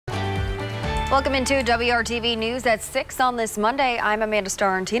Welcome into WRTV News at 6 on this Monday. I'm Amanda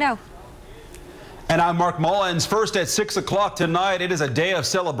Starantino. And I'm Mark Mullins. First at 6 o'clock tonight, it is a day of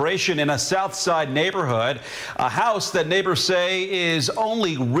celebration in a South Side neighborhood. A house that neighbors say is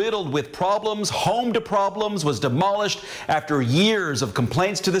only riddled with problems, home to problems, was demolished after years of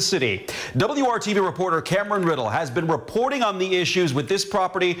complaints to the city. WRTV reporter Cameron Riddle has been reporting on the issues with this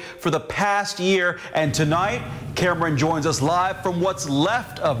property for the past year. And tonight, Cameron joins us live from what's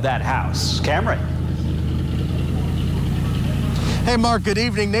left of that house. Cameron. Hey, Mark, good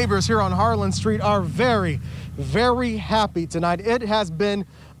evening. Neighbors here on Harlan Street are very, very happy tonight. It has been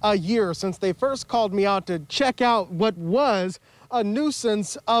a year since they first called me out to check out what was a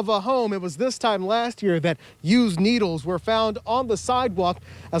nuisance of a home. It was this time last year that used needles were found on the sidewalk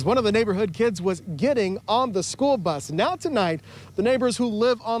as one of the neighborhood kids was getting on the school bus. Now tonight, the neighbors who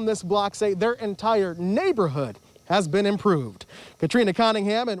live on this block say their entire neighborhood has been improved. Katrina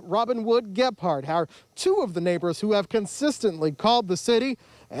Cunningham and Robin Wood Gebhardt are two of the neighbors who have consistently called the city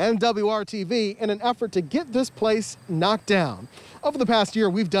and WRTV in an effort to get this place knocked down. Over the past year,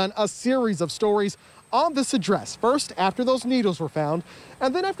 we've done a series of stories on this address, first after those needles were found,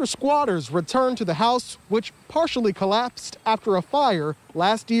 and then after squatters returned to the house, which partially collapsed after a fire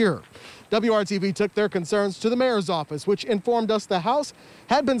last year. WRTV took their concerns to the mayor's office, which informed us the house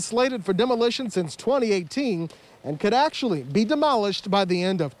had been slated for demolition since 2018 and could actually be demolished by the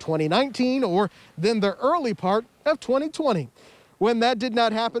end of 2019 or then the early part of 2020. When that did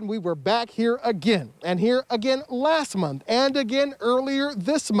not happen, we were back here again, and here again last month, and again earlier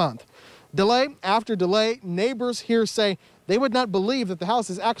this month. Delay after delay, neighbors here say they would not believe that the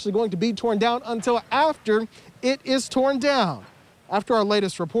house is actually going to be torn down until after it is torn down. After our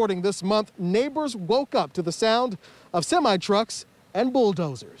latest reporting this month, neighbors woke up to the sound of semi-trucks and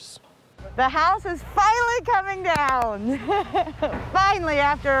bulldozers. The house is finally coming down. Finally,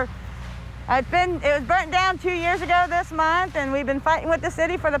 after it was burnt down 2 years ago this month, and we've been fighting with the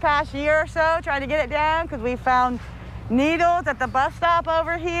city for the past year or so, trying to get it down because we found needles at the bus stop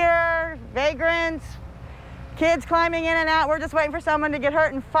over here, vagrants, kids climbing in and out. We're just waiting for someone to get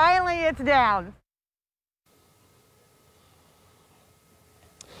hurt, and finally it's down.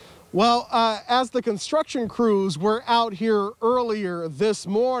 Well, as the construction crews were out here earlier this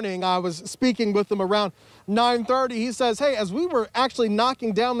morning, I was speaking with them around 9:30. He says, hey, as we were actually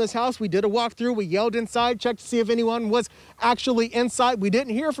knocking down this house, we did a walkthrough. We yelled inside, checked to see if anyone was actually inside. We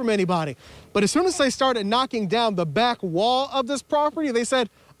didn't hear from anybody. But as soon as they started knocking down the back wall of this property, they said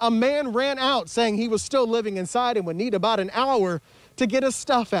a man ran out saying he was still living inside and would need about an hour to get his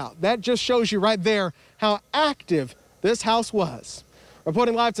stuff out. That just shows you right there how active this house was.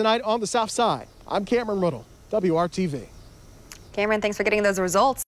 Reporting live tonight on the South Side, I'm Cameron Riddle, WRTV. Cameron, thanks for getting those results.